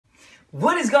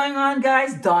What is going on,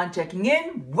 guys? Don checking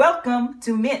in. Welcome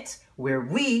to MIT, where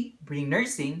we bring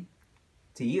nursing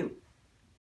to you.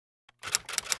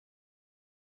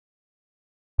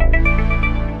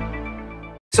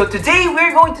 So today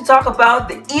we're going to talk about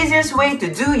the easiest way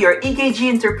to do your EKG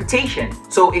interpretation.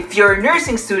 So if you're a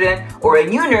nursing student or a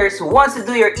new nurse who wants to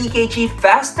do your EKG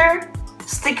faster,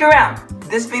 stick around.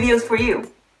 This video is for you.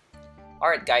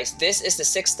 Alright guys, this is the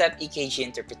 6-step EKG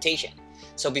interpretation.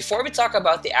 So before we talk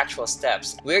about the actual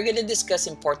steps, we're going to discuss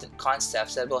important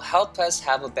concepts that will help us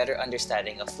have a better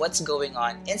understanding of what's going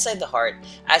on inside the heart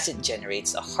as it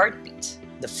generates a heartbeat.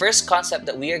 The first concept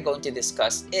that we are going to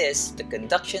discuss is the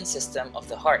conduction system of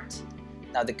the heart.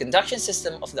 Now, the conduction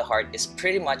system of the heart is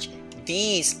pretty much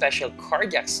these special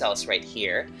cardiac cells right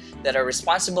here that are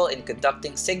responsible in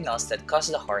conducting signals that cause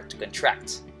the heart to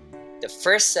contract. The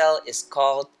first cell is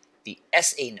called the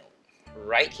SA node,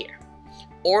 right here,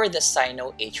 or the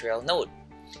sinoatrial node.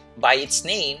 By its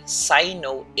name,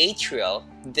 sinoatrial,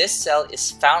 this cell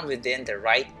is found within the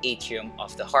right atrium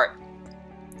of the heart.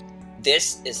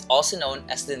 This is also known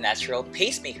as the natural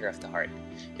pacemaker of the heart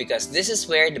because this is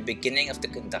where the beginning of the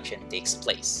conduction takes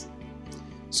place.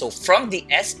 So from the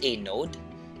SA node,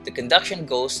 the conduction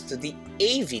goes to the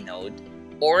AV node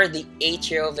or the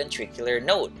atrioventricular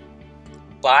node.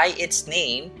 By its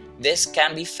name, this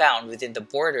can be found within the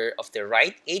border of the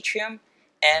right atrium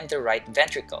and the right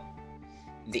ventricle.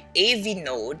 The AV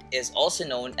node is also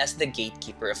known as the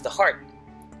gatekeeper of the heart.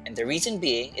 And the reason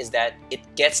being is that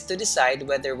it gets to decide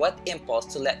what impulse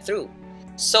to let through.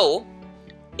 So,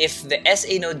 if the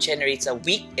SA node generates a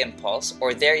weak impulse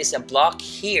or there is a block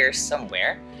here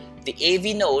somewhere, the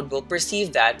AV node will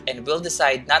perceive that and will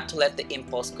decide not to let the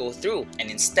impulse go through,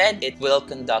 and instead it will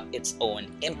conduct its own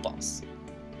impulse.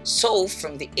 So,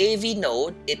 from the AV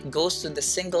node, it goes to the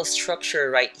single structure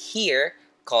right here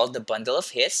called the bundle of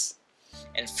His,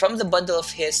 and from the bundle of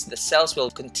His, the cells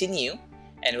will continue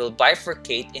and will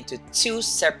bifurcate into two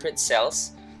separate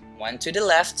cells, one to the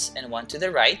left and one to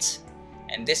the right,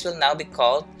 and this will now be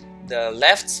called the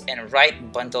left and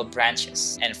right bundle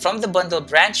branches. And from the bundle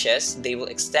branches, they will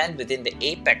extend within the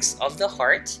apex of the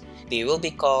heart. They will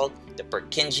be called the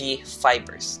Purkinje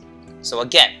fibers. So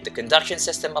again, the conduction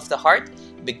system of the heart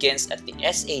begins at the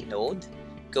SA node,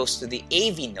 goes to the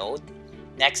AV node,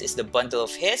 next is the bundle of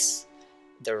His,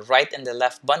 the right and the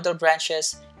left bundle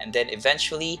branches, and then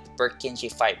eventually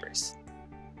Purkinje fibers.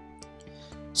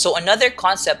 So another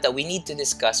concept that we need to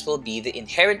discuss will be the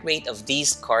inherent rate of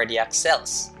these cardiac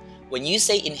cells. When you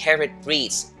say inherent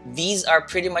rates, these are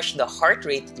pretty much the heart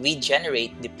rate that we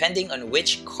generate depending on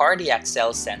which cardiac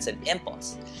cell sends an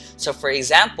impulse. So for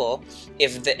example,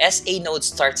 if the SA node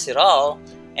starts it all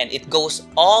and it goes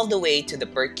all the way to the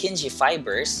Purkinje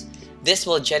fibers, this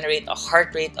will generate a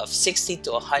heart rate of 60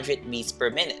 to 100 beats per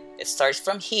minute. It starts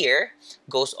from here,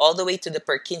 goes all the way to the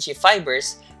Purkinje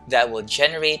fibers that will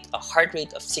generate a heart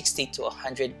rate of 60 to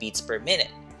 100 beats per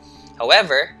minute.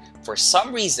 However, for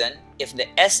some reason, if the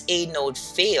SA node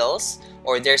fails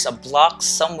or there's a block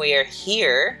somewhere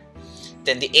here,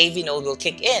 then the AV node will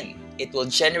kick in. It will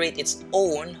generate its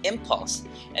own impulse.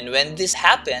 And when this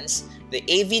happens, the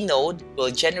AV node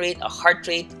will generate a heart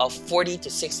rate of 40 to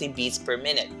 60 beats per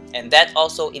minute. And that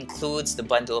also includes the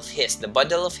bundle of His. The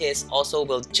bundle of His also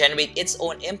will generate its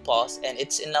own impulse, and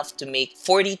it's enough to make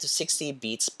 40 to 60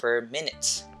 beats per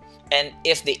minute. And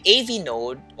if the AV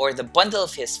node or the bundle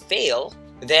of His fail,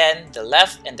 then the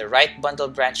left and the right bundle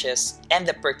branches and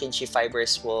the Purkinje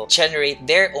fibers will generate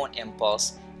their own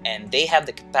impulse, and they have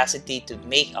the capacity to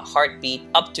make a heartbeat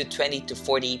up to 20 to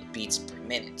 40 beats per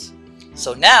minute.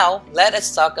 So now, let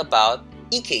us talk about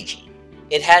EKG.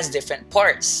 It has different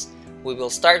parts. We will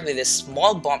start with this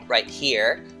small bump right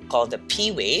here called the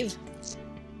P wave,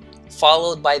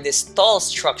 followed by this tall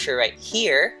structure right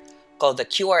here called the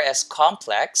QRS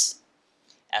complex,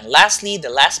 and lastly, the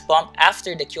last bump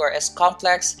after the QRS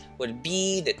complex would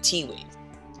be the T wave.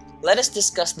 Let us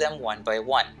discuss them one by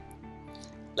one.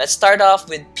 Let's start off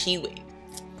with P wave.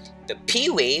 The P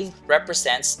wave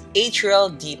represents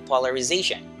atrial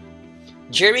depolarization.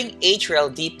 During atrial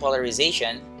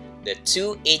depolarization, the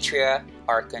two atria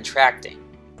are contracting.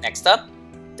 Next up,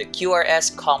 the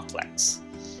QRS complex.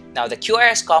 Now, the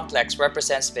QRS complex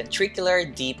represents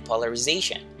ventricular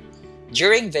depolarization.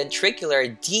 During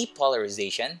ventricular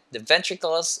depolarization, the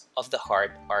ventricles of the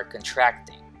heart are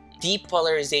contracting.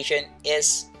 Depolarization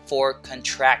is for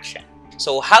contraction.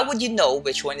 So how would you know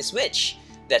which one is which?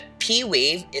 That P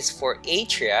wave is for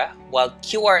atria while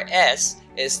QRS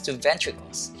is to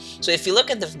ventricles. So if you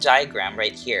look at the diagram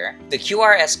right here, the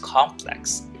QRS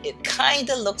complex, it kind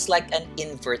of looks like an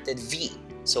inverted V.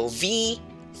 So V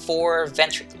for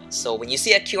ventricles. So when you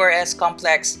see a QRS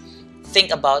complex,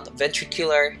 think about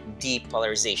ventricular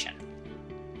depolarization.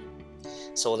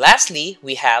 So lastly,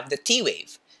 we have the T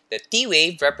wave. The T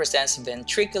wave represents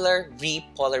ventricular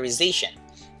repolarization.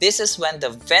 This is when the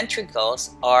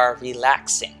ventricles are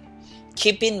relaxing.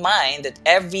 Keep in mind that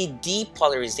every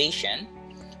depolarization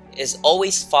is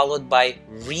always followed by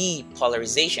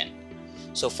repolarization.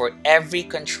 So for every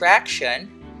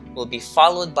contraction will be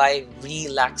followed by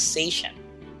relaxation.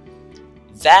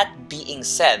 That being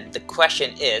said, the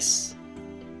question is,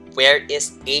 where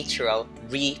is atrial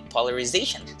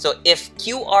repolarization? So if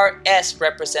QRS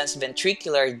represents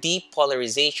ventricular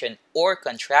depolarization or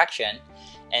contraction,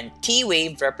 and T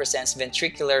wave represents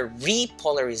ventricular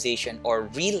repolarization or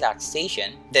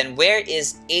relaxation, then where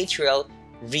is atrial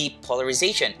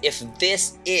repolarization if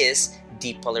this is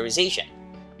depolarization?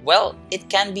 Well, it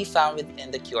can be found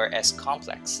within the QRS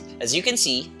complex. As you can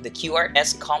see, the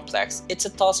QRS complex, it's a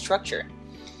tall structure.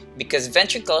 Because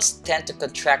ventricles tend to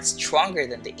contract stronger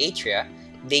than the atria,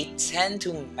 they tend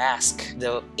to mask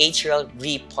the atrial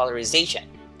repolarization.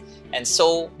 And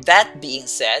so, that being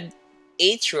said,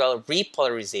 atrial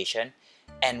repolarization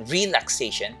and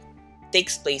relaxation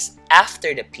takes place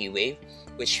after the P wave,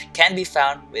 which can be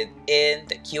found within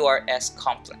the QRS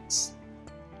complex.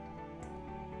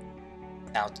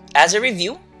 Now, as a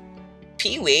review,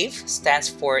 P wave stands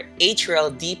for atrial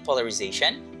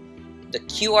depolarization. The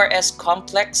QRS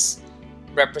complex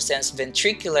represents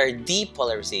ventricular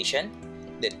depolarization.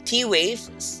 The T wave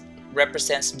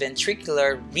represents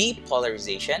ventricular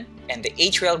repolarization. And the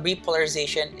atrial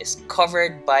repolarization is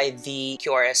covered by the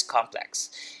QRS complex.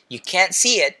 You can't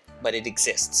see it, but it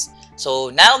exists. So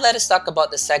now let us talk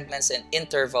about the segments and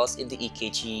intervals in the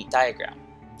EKG diagram.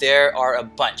 There are a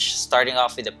bunch, starting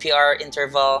off with the PR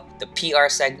interval, the PR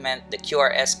segment, the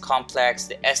QRS complex,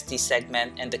 the ST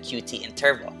segment, and the QT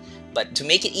interval. But to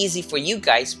make it easy for you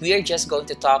guys, we are just going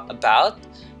to talk about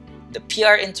the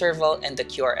PR interval and the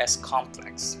QRS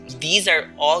complex. These are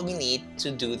all we need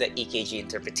to do the EKG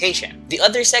interpretation. The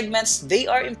other segments, they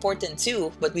are important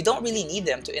too, but we don't really need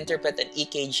them to interpret an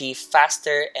EKG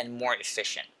faster and more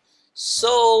efficient.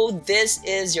 So this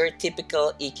is your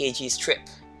typical EKG strip.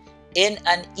 In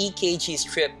an EKG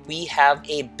strip, we have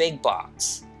a big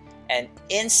box. And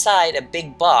inside a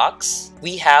big box,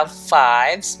 we have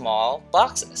 5 small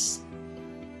boxes.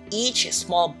 Each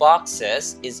small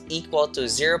boxes is equal to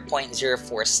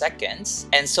 0.04 seconds.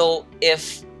 And so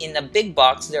if in a big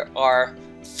box there are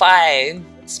 5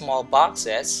 small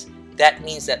boxes, that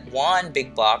means that one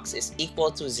big box is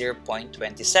equal to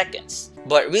 0.20 seconds.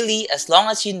 But really, as long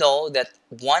as you know that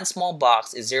one small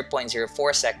box is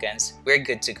 0.04 seconds, we're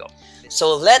good to go.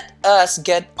 So let us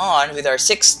get on with our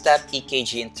 6-step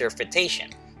EKG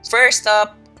interpretation. First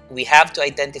up, we have to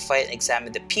identify and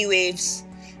examine the P waves,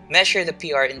 measure the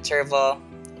PR interval,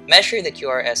 measure the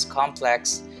QRS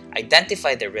complex,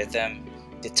 identify the rhythm,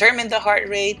 determine the heart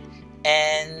rate,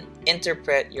 and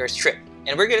interpret your strip.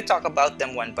 And we're going to talk about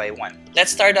them one by one.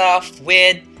 Let's start off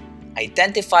with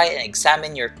identify and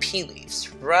examine your P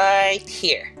waves right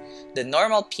here. The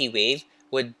normal P wave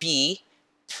would be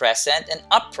present and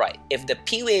upright. If the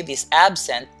P wave is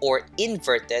absent or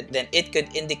inverted, then it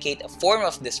could indicate a form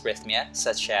of dysrhythmia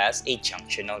such as a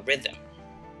junctional rhythm.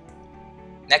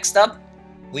 Next up,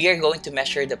 we are going to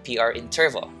measure the PR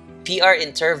interval. PR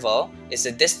interval is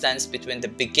the distance between the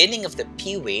beginning of the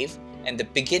P wave and the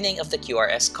beginning of the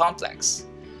QRS complex.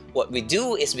 What we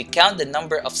do is we count the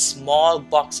number of small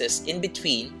boxes in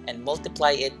between and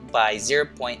multiply it by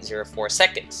 0.04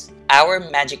 seconds. Our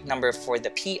magic number for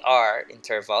the PR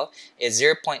interval is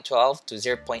 0.12 to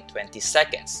 0.20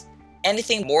 seconds.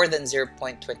 Anything more than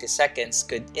 0.20 seconds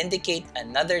could indicate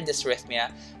another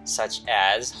dysrhythmia such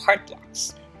as heart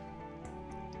blocks.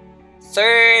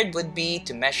 Third would be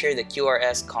to measure the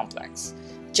QRS complex.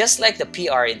 Just like the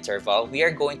PR interval, we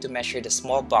are going to measure the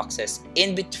small boxes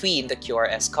in between the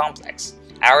QRS complex.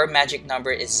 Our magic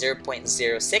number is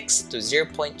 0.06 to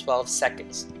 0.12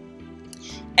 seconds.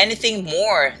 Anything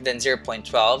more than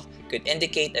 0.12 could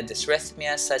indicate a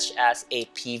dysrhythmia such as a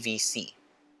PVC.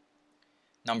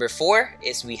 Number 4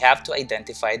 is we have to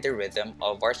identify the rhythm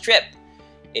of our strip.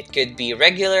 It could be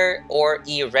regular or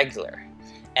irregular.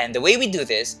 And the way we do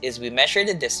this is we measure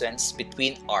the distance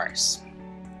between R's.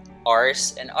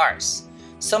 R's and R's.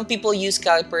 Some people use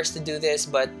calipers to do this,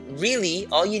 but really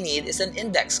all you need is an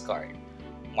index card.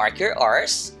 Mark your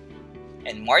R's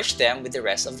and march them with the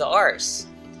rest of the R's.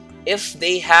 If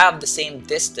they have the same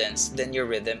distance, then your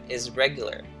rhythm is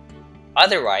regular.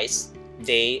 Otherwise,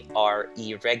 they are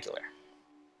irregular.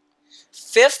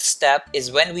 Fifth step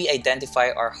is when we identify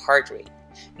our heart rate.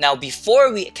 Now,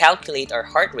 before we calculate our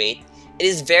heart rate, it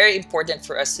is very important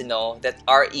for us to know that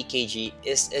our EKG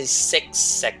is a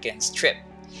 6-second strip.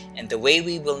 And the way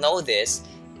we will know this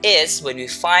is when we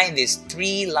find these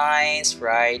 3 lines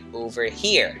right over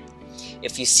here.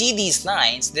 If you see these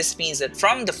lines, this means that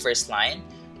from the first line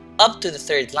up to the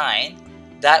 3rd line,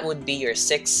 that would be your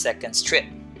 6-second strip.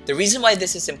 The reason why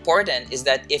this is important is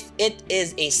that if it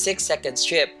is a 6-second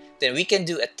strip, then we can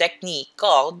do a technique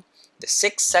called the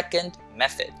 6-second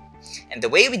method. And the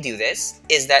way we do this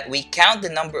is that we count the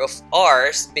number of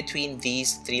R's between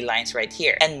these 3 lines right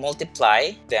here and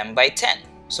multiply them by 10.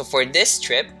 So for this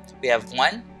strip, we have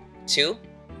 1, 2,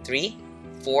 3,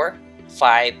 4,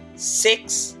 5,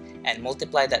 6, and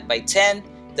multiply that by 10.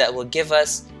 That will give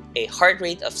us a heart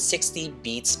rate of 60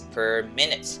 beats per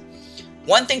minute.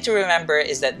 One thing to remember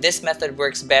is that this method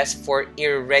works best for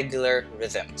irregular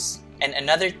rhythms. And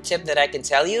another tip that I can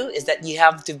tell you is that you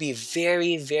have to be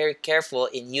very, very careful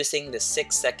in using the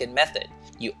 6-second method.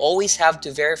 You always have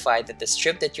to verify that the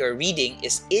strip that you're reading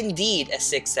is indeed a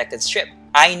 6-second strip.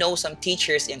 I know some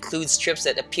teachers include strips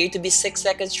that appear to be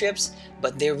 6-second strips,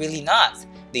 but they're really not.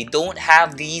 They don't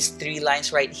have these 3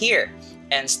 lines right here.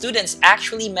 And students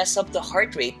actually mess up the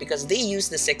heart rate because they use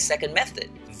the 6-second method.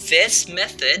 This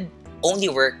method only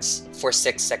works for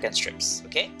 6-second strips,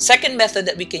 okay? Second method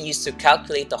that we can use to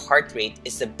calculate the heart rate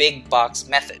is the big box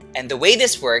method. And the way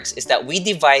this works is that we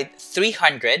divide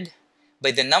 300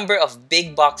 by the number of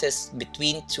big boxes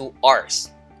between 2 R's.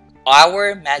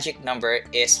 Our magic number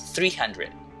is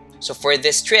 300. So for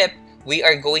this strip, we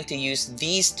are going to use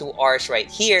these 2 R's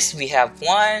right here. We have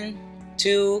 1,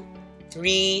 2,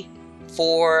 3,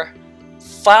 4,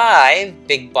 5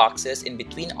 big boxes in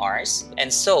between R's.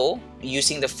 And so,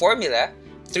 using the formula,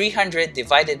 300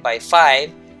 divided by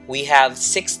 5, we have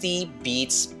 60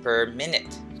 beats per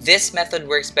minute. This method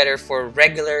works better for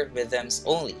regular rhythms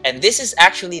only. And this is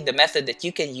actually the method that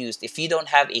you can use if you don't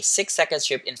have a 6-second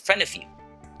strip in front of you.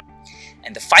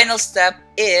 And the final step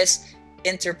is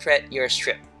interpret your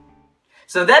strip.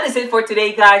 So that is it for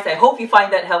today, guys. I hope you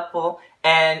find that helpful.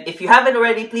 And if you haven't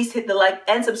already, please hit the like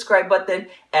and subscribe button.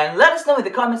 And let us know in the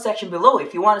comment section below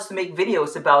if you want us to make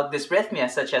videos about dysrhythmia,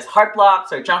 such as heart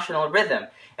blocks or junctional rhythm.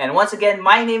 And once again,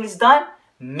 my name is Don,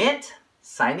 Mint,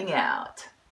 signing out.